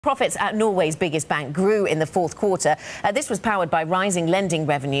Profits at Norway's biggest bank grew in the fourth quarter. This was powered by rising lending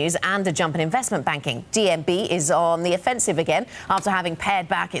revenues and a jump in investment banking. DNB is on the offensive again after having pared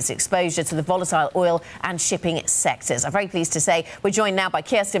back its exposure to the volatile oil and shipping sectors. I'm very pleased to say we're joined now by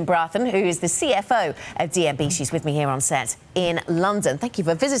Kjerstin Braathen, who is the CFO of DNB. She's with me here on set in London. Thank you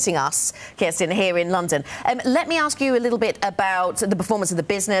for visiting us, Kjerstin, here in London. Let me ask you a little bit about the performance of the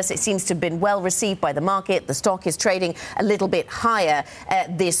business. It seems to have been well received by the market. The stock is trading a little bit higher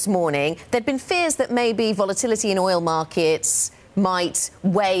this morning. There'd been fears that maybe volatility in oil markets might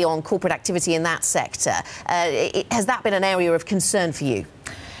weigh on corporate activity in that sector. Has that been an area of concern for you?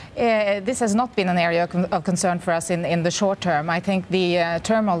 This has not been an area of concern for us in the short term. I think the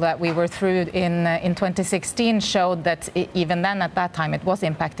turmoil that we were through in 2016 showed that even then, at that time, it was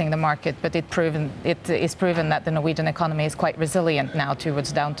impacting the market, but it is proven that the Norwegian economy is quite resilient now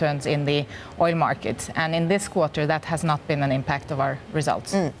towards downturns in the oil market. And in this quarter, that has not been an impact of our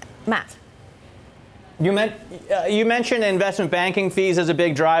results. Matt? You mentioned investment banking fees as a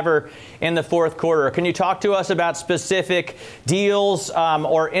big driver in the fourth quarter. Can you talk to us about specific deals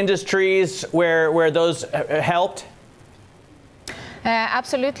or industries where those helped?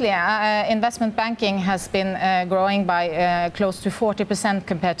 Absolutely. Investment banking has been growing by close to 40%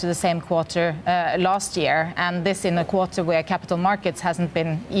 compared to the same quarter last year, and this in a quarter where capital markets hasn't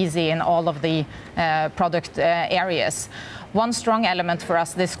been easy in all of the product areas. One strong element for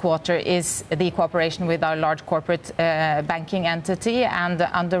us this quarter is the cooperation with our large corporate banking entity and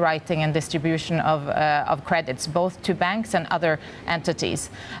the underwriting and distribution of credits, both to banks and other entities.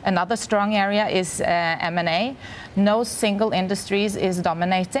 Another strong area is M&A. No single industries is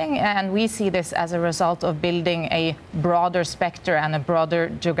dominating, and we see this as a result of building a broader spectre and a broader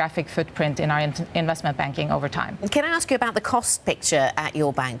geographic footprint in our investment banking over time. Can I ask you about the cost picture at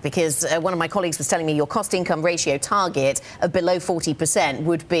your bank? Because one of my colleagues was telling me your cost-income ratio target of below 40%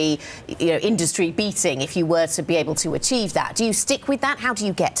 would be, industry beating if you were to be able to achieve that. Do you stick with that? How do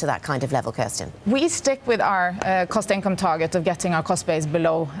you get to that kind of level, Kjerstin? We stick with our cost-income target of getting our cost base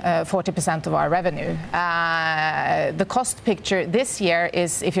below 40% of our revenue. The cost picture this year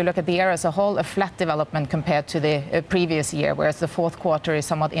is, if you look at the year as a whole, a flat development compared to the previous year, whereas the fourth quarter is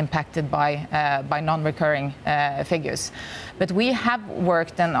somewhat impacted by non-recurring figures. But we have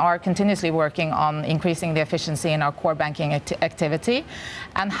worked and are continuously working on increasing the efficiency in our core banking activity,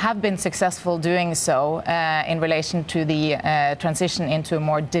 and have been successful doing so in relation to the transition into a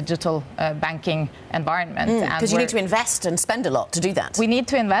more digital banking environment. Because you need to invest and spend a lot to do that. We need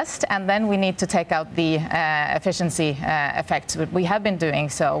to invest, and then we need to take out the efficiency effects. But we have been doing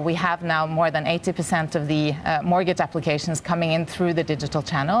so. We have now more than 80% of the mortgage applications coming in through the digital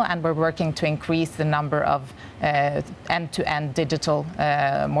channel, and we're working to increase the number of end-to-end digital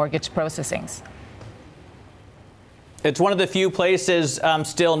mortgage processings. It's one of the few places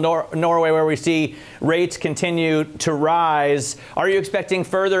still, Norway, where we see rates continue to rise. Are you expecting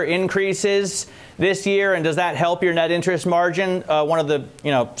further increases this year, and does that help your net interest margin, one of the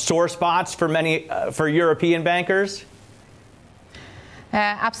sore spots for European bankers?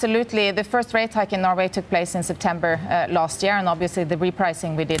 Absolutely. The first rate hike in Norway took place in September last year, and obviously the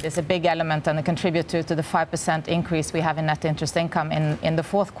repricing we did is a big element and a contributor to the 5% increase we have in net interest income in the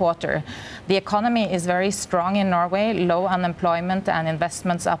fourth quarter. The economy is very strong in Norway, low unemployment and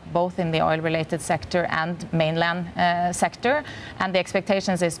investments up both in the oil-related sector and mainland sector, and the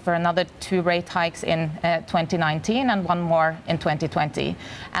expectations is for another 2 rate hikes in 2019 and 1 more in 2020.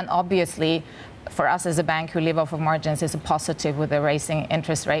 And obviously, for us as a bank who live off of margins, is a positive with a rising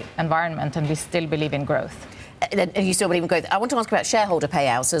interest rate environment, and we still believe in growth. And you still believe in growth. I want to ask about shareholder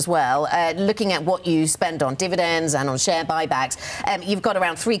payouts as well. Looking at what you spend on dividends and on share buybacks, you've got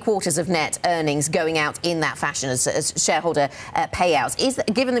around 3/4 of net earnings going out in that fashion as shareholder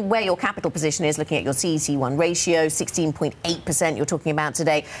payouts. Given where your capital position is, looking at your CET1 ratio, 16.8% you're talking about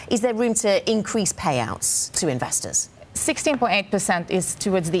today, is there room to increase payouts to investors? 16.8% is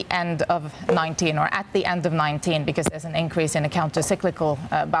towards the end of 19, or at the end of 19, because there's an increase in a counter-cyclical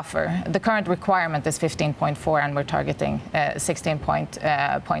buffer. The current requirement is 15.4, and we're targeting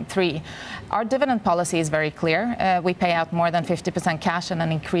 16.3. Our dividend policy is very clear. We pay out more than 50% cash and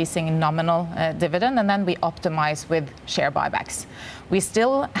an increasing nominal dividend, and then we optimize with share buybacks. We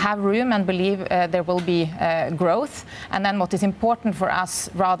still have room and believe there will be growth. And then what is important for us,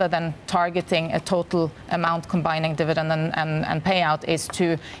 rather than targeting a total amount combining dividend and payout, is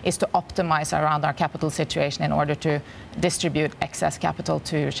to optimize around our capital situation in order to distribute excess capital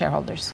to shareholders.